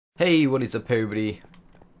Hey, what is up everybody?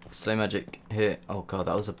 Slow Magic here. Oh god,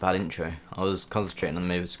 that was a bad intro. I was concentrating on the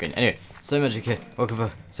middle screen. Anyway, Slow Magic here. Welcome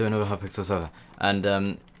back to another Hypixel Server.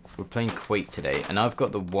 And we're playing Quake today. And I've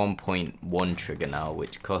got the 1.1 trigger now,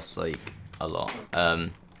 which costs like a lot.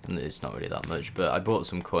 It's not really that much, but I bought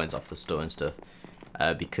some coins off the store and stuff.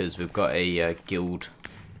 Because we've got a guild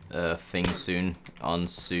thing soon on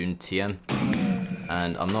Soon TM.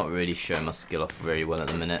 And I'm not really showing my skill off very well at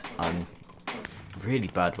the minute. I'm really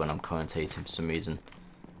bad when I'm commentating for some reason.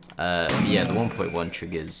 Yeah, the 1.1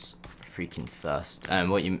 triggers freaking fast.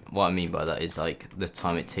 And what I mean by that is like the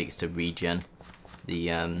time it takes to regen the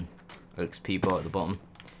XP bar at the bottom.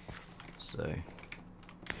 So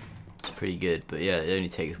it's pretty good. But yeah, it only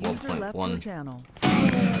takes 1.1.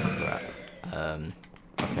 Crap.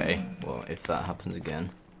 Okay. Well, if that happens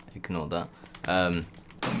again, ignore that. In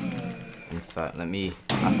fact, let me,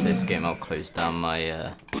 after this game, I'll close down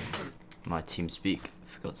my my TeamSpeak.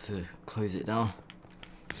 Forgot to close it down.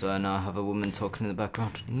 So I now have a woman talking in the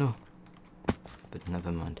background. No. But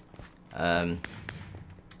never mind. Yeah,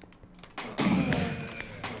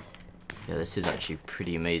 this is actually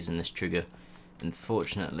pretty amazing, this trigger.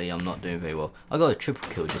 Unfortunately, I'm not doing very well. I got a triple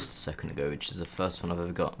kill just a second ago, which is the first one I've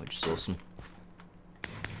ever got, which is awesome.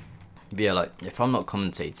 But yeah, like, if I'm not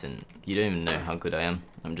commentating, you don't even know how good I am.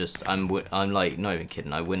 I'm like, not even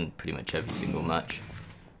kidding, I win pretty much every single match.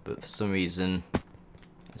 But for some reason,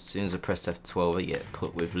 as soon as I press F12, I get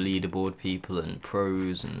put with leaderboard people and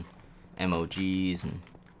pros and MLGs and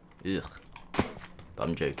ugh. But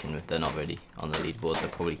I'm joking, they're not really on the leaderboard, they're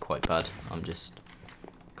probably quite bad. I'm just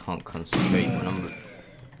can't concentrate when I'm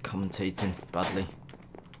commentating badly.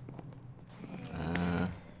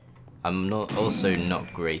 I'm also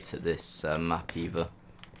not great at this map either.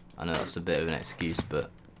 I know that's a bit of an excuse, but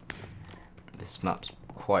this map's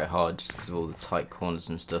quite hard just because of all the tight corners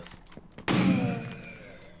and stuff.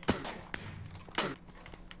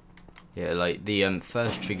 Yeah, like the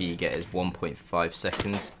first trigger you get is 1.5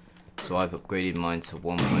 seconds, so I've upgraded mine to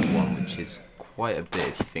 1.1, which is quite a bit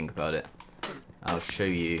if you think about it. I'll show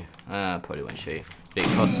you, I probably won't show you, but it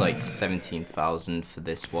costs like 17,000 for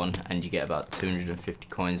this one, and you get about 250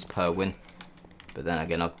 coins per win. But then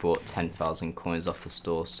again, I've bought 10,000 coins off the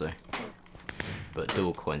store, so. But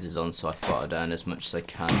dual coins is on, so I thought I'd earn as much as I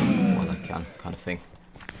can while I can, kind of thing.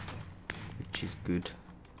 Which is good.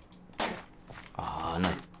 Ah,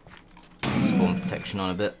 no. Spawn protection on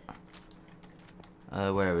a bit.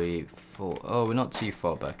 Where are we? Oh, we're not too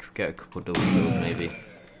far back. We'll get a couple double kills maybe.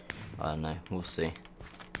 I don't know, we'll see.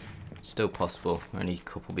 Still possible, we're only a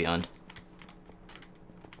couple behind.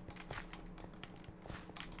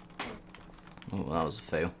 Oh, that was a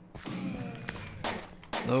fail.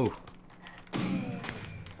 No.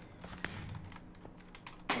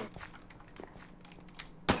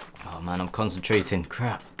 Oh man, I'm concentrating.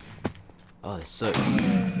 Crap. Oh, this sucks.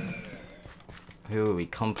 Who are we?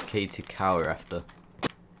 Complicated cower after.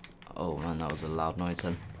 Oh man, that was a loud noise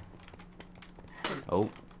then. Oh.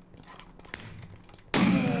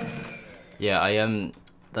 Yeah, I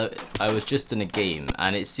was just in a game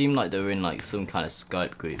and it seemed like they were in like some kind of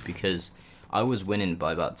Skype group because I was winning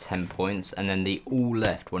by about 10 points and then they all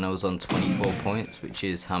left when I was on 24 points, which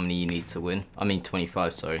is how many you need to win. I mean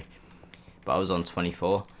 25, sorry. But I was on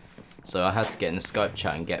 24. So I had to get in the Skype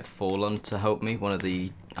chat and get Fallen to help me, one of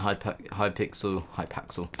the Hypixel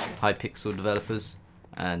developers.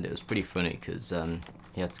 And it was pretty funny because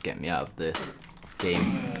he had to get me out of the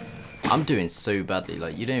game. I'm doing so badly,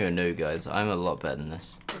 like you don't even know guys, I'm a lot better than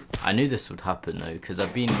this. I knew this would happen though, because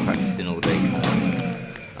I've been practicing all day kind of thing.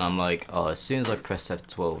 And I'm like, oh, as soon as I press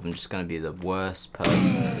F12, I'm just going to be the worst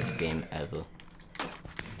person at this game ever.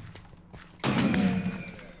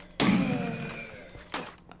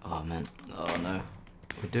 Oh man, oh no.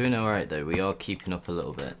 We're doing alright though, we are keeping up a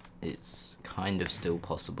little bit. It's kind of still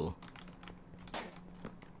possible.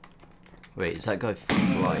 Wait, is that guy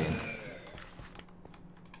flying?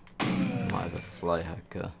 Might have a fly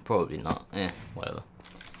hacker. Probably not. Whatever.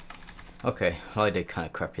 Okay, I did kind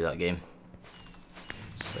of crappy that game.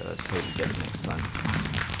 So let's hope we get it next time.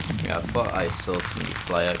 Yeah, I thought I saw somebody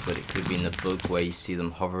fly out, but it could be in the bug where you see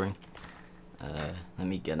them hovering. Let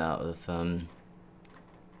me get out of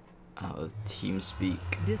TeamSpeak.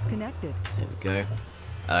 Disconnected. There we go.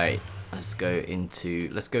 Alright, let's go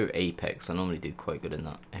Apex. I normally do quite good in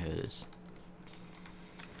that. Here it is.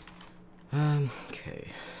 Okay.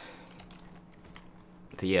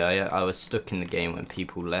 But yeah, I was stuck in the game when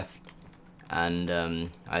people left, and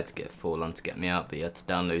I had to get Fallen to get me out, but you had to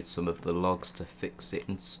download some of the logs to fix it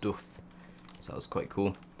and stuff, so that was quite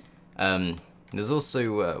cool. There's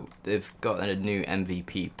also, they've got a new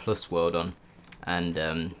MVP Plus world on, and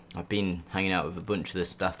I've been hanging out with a bunch of the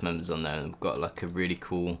staff members on there, and we've got like a really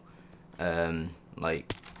cool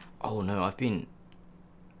like, oh no, okay,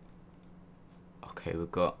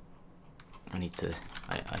 we've got, I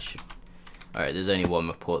should, alright, there's only one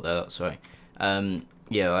report there, that's right.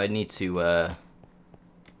 Yeah, I need to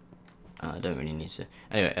I don't really need to.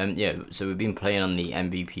 Anyway, yeah, so we've been playing on the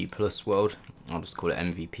MVP Plus world. I'll just call it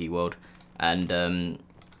MVP world, and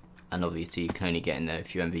obviously you can only get in there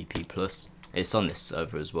if you're MVP Plus. It's on this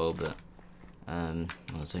server as well, but well,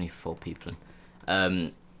 there's only 4 people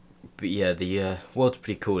in. But yeah, the world's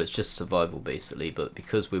pretty cool. It's just survival basically, but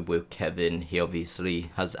because we're with Kevin, he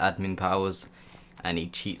obviously has admin powers, and he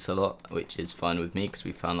cheats a lot, which is fine with me because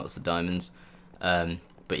we found lots of diamonds.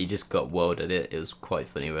 But he just got world edit. It was quite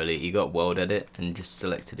funny really. He got world edit and just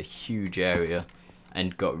selected a huge area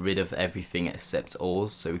and got rid of everything except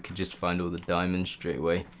ores, so we could just find all the diamonds straight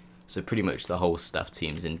away. So pretty much the whole staff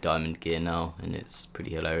team's in diamond gear now, and it's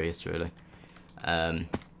pretty hilarious really. And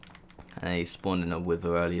he spawned in a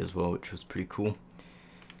wither early as well, which was pretty cool.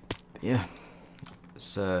 But yeah,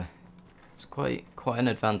 it's quite an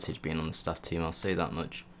advantage being on the staff team, I'll say that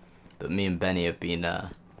much. But me and Benny have been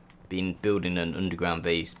building an underground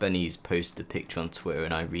base. Benny's posted a picture on Twitter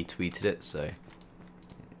and I retweeted it, so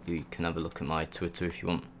you can have a look at my Twitter if you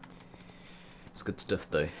want. It's good stuff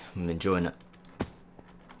though, I'm enjoying it.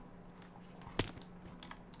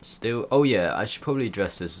 Still, oh yeah, I should probably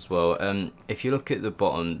address this as well. If you look at the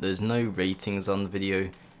bottom, there's no ratings on the video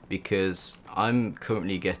because I'm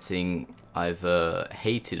currently getting either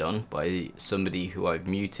hated on by somebody who I've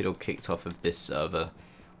muted or kicked off of this server,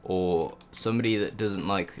 or somebody that doesn't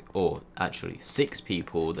like, or actually 6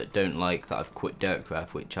 people that don't like that I've quit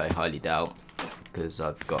Quakecraft, which I highly doubt because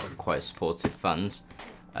I've got quite supportive fans.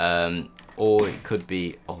 Or it could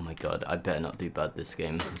be, oh my god, I better not do bad this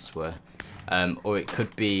game, I swear. Or it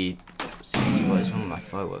could be, what is wrong with my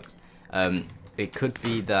fireworks? It could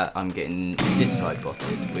be that I'm getting dislike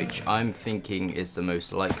botted, which I'm thinking is the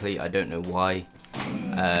most likely. I don't know why.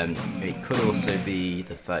 It could also be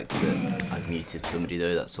the fact that I've muted somebody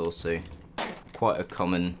though. That's also quite a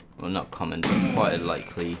common, well not common, but quite a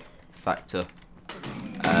likely factor.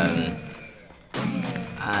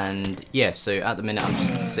 And yeah, so at the minute I'm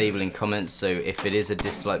just disabling comments, so if it is a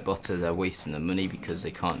dislike botter, they're wasting their money because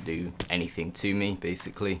they can't do anything to me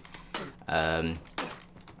basically. And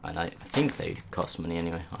I think they cost money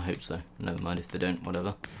anyway, I hope so. Never mind if they don't,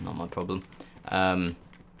 whatever, not my problem.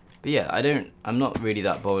 But yeah, I'm not really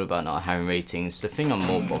that bothered about not having ratings. The thing I'm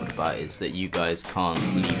more bothered about is that you guys can't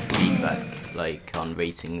leave feedback like on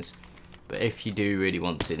ratings. But if you do really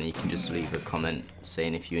want to, then you can just leave a comment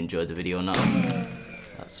saying if you enjoyed the video or not.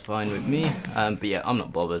 That's fine with me. But yeah, I'm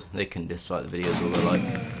not bothered. They can dislike the videos all they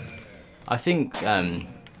like. I think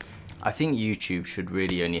YouTube should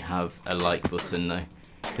really only have a like button though,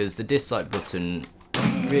 because the dislike button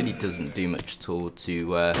really doesn't do much at all to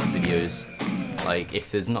videos. Like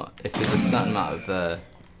if there's a certain amount of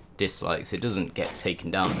dislikes, it doesn't get taken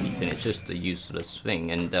down or anything. It's just a useless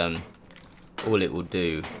thing, and all it will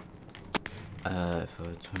do.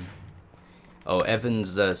 Oh,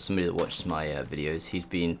 Evan's somebody that watches my videos. He's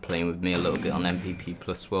been playing with me a little bit on MVP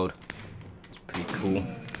Plus World. It's pretty cool.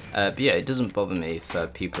 But yeah, it doesn't bother me if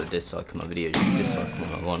people are disliking my videos. You can dislike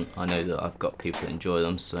them all I want. I know that I've got people that enjoy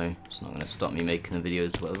them, so it's not going to stop me making the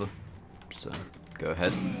videos, whatever. So go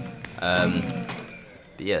ahead.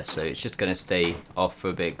 But yeah, so it's just going to stay off for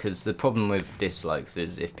a bit, because the problem with dislikes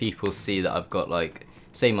is if people see that I've got, like,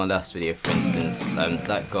 say my last video for instance,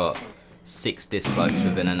 that got 6 dislikes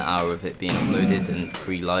within an hour of it being uploaded and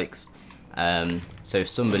 3 likes. So if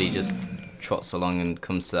somebody just trots along and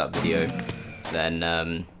comes to that video, then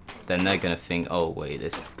they're gonna think, oh wait,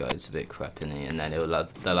 this guy's a bit crap in it, and then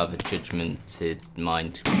they'll have a judgmented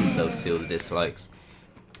mind because they'll see all the dislikes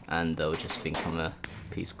and they'll just think I'm a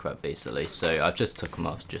piece of crap basically. So I've just took them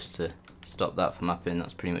off just to stop that from happening.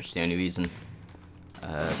 That's pretty much the only reason.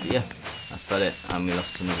 But yeah, that's about it. And we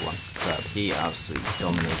lost another one. Crap, he absolutely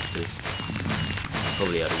dominated us.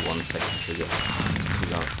 Probably had a 1-second trigger. It's too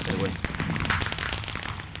loud. Get away.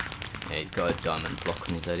 Yeah, he's got a diamond block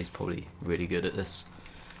on his head. He's probably really good at this.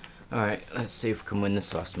 Alright, let's see if we can win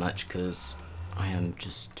this last match, because I am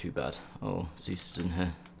just too bad. Oh, Zeus is in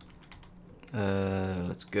here.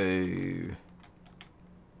 Let's go...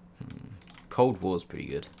 Cold War's pretty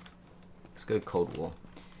good. Let's go Cold War.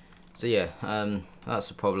 So yeah, that's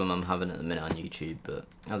the problem I'm having at the minute on YouTube, but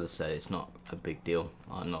as I said, it's not a big deal.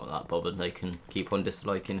 I'm not that bothered. They can keep on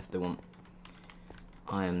disliking if they want.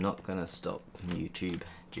 I am not gonna stop YouTube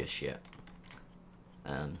just yet.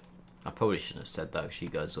 I probably shouldn't have said that because you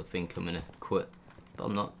guys will think I'm gonna quit, but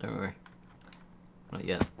I'm not, don't worry. Not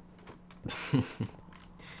yet.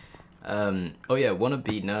 Oh yeah,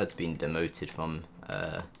 wannabe nerd's been demoted from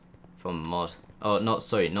mod. Oh,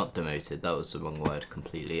 not demoted. That was the wrong word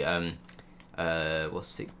completely.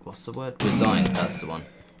 What's the word? Resigned. That's the one.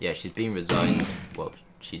 Yeah, she's been resigned. Well,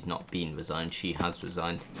 she's not been resigned. She has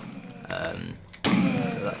resigned.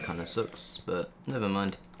 So that kind of sucks, but never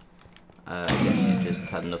mind. I guess she's just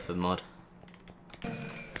had enough of mod.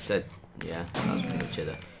 Said, yeah, that's pretty much it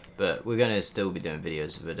there. But we're gonna still be doing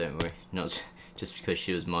videos with her, don't worry. Not just because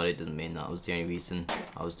she was modded doesn't mean that was the only reason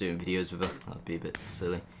I was doing videos with her. That'd be a bit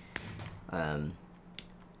silly. But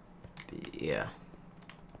yeah,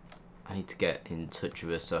 I need to get in touch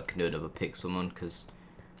with her so I can do another Pixel one because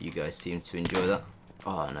you guys seem to enjoy that.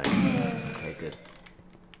 Oh no, okay, good.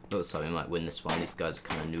 Looks like we might win this one. These guys are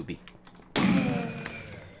kind of newbie.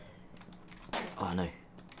 Oh no,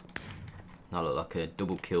 that looked like a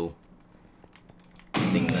double kill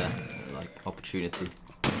thing there, like opportunity.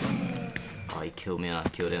 Oh, he killed me and I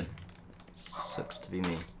killed him. Sucks to be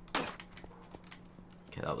me.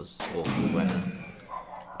 Okay, that was awful right there.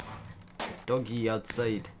 Doggy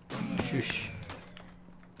outside. Shush.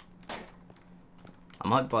 I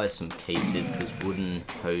might buy some cases because wooden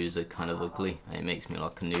hoes are kind of ugly and it makes me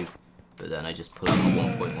like a noob. But then I just pull out my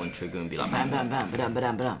 1.1 trigger and be like bam bam bam badam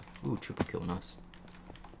badam badam. Ooh, triple kill, nice.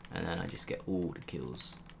 And then I just get all the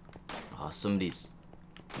kills. Oh,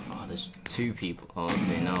 oh, there's 2 people. Oh,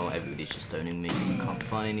 okay, now everybody's just owning me because I can't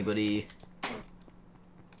find anybody.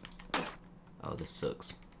 Oh, this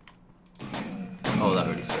sucks. Oh, that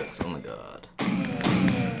really sucks. Oh my god.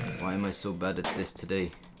 Why am I so bad at this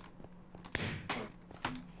today?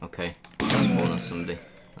 Okay, spawn on somebody.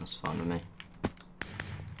 That's fine with me.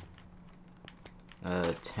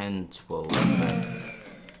 10, 12. Okay.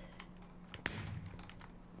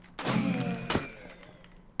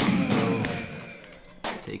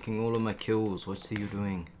 Taking all of my kills. What are you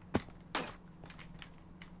doing?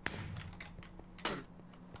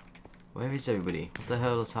 Where is everybody? What the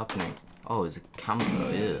hell is happening? Oh, it's a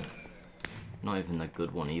camper. Ew. Not even a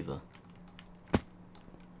good one either.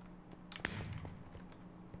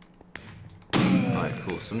 Alright,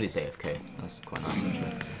 cool. Somebody's AFK. That's quite nice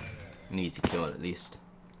actually. An easy kill at least.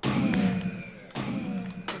 I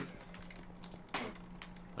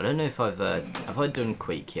don't know if have I done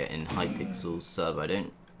Quake yet in Hypixel Server? I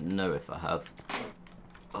don't know if I have.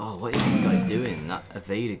 Oh, what is this guy doing? That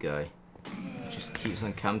evader guy just keeps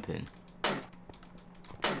on camping.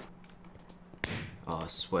 Oh, I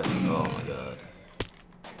swear. Oh my god.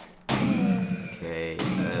 Okay,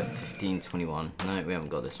 15-21. No, we haven't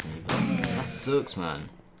got this one either. That sucks, man.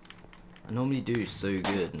 I normally do so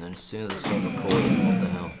good, and then as soon as I start recording, what the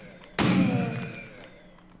hell?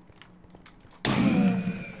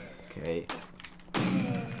 Okay.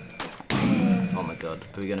 Oh my god,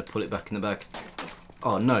 are we gonna pull it back in the bag?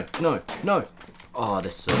 Oh no, no, no! Oh,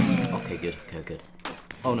 this sucks. Okay, good, okay, good.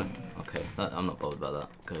 Oh no, okay, I'm not bothered about that.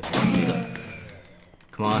 Go ahead, do that.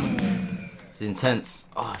 Come on. This is intense.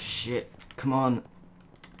 Oh shit, come on.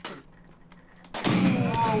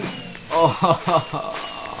 Oh!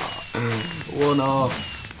 1 off.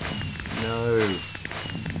 No.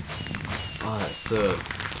 Oh, that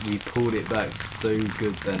sucks. We pulled it back so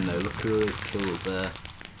good then though. Look at all those kills there.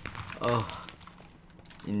 Oh.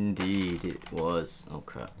 Indeed it was. Oh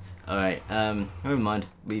crap. Alright, never mind.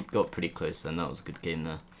 We got pretty close then. That was a good game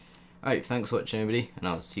there. Alright, thanks for watching everybody, and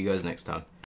I'll see you guys next time.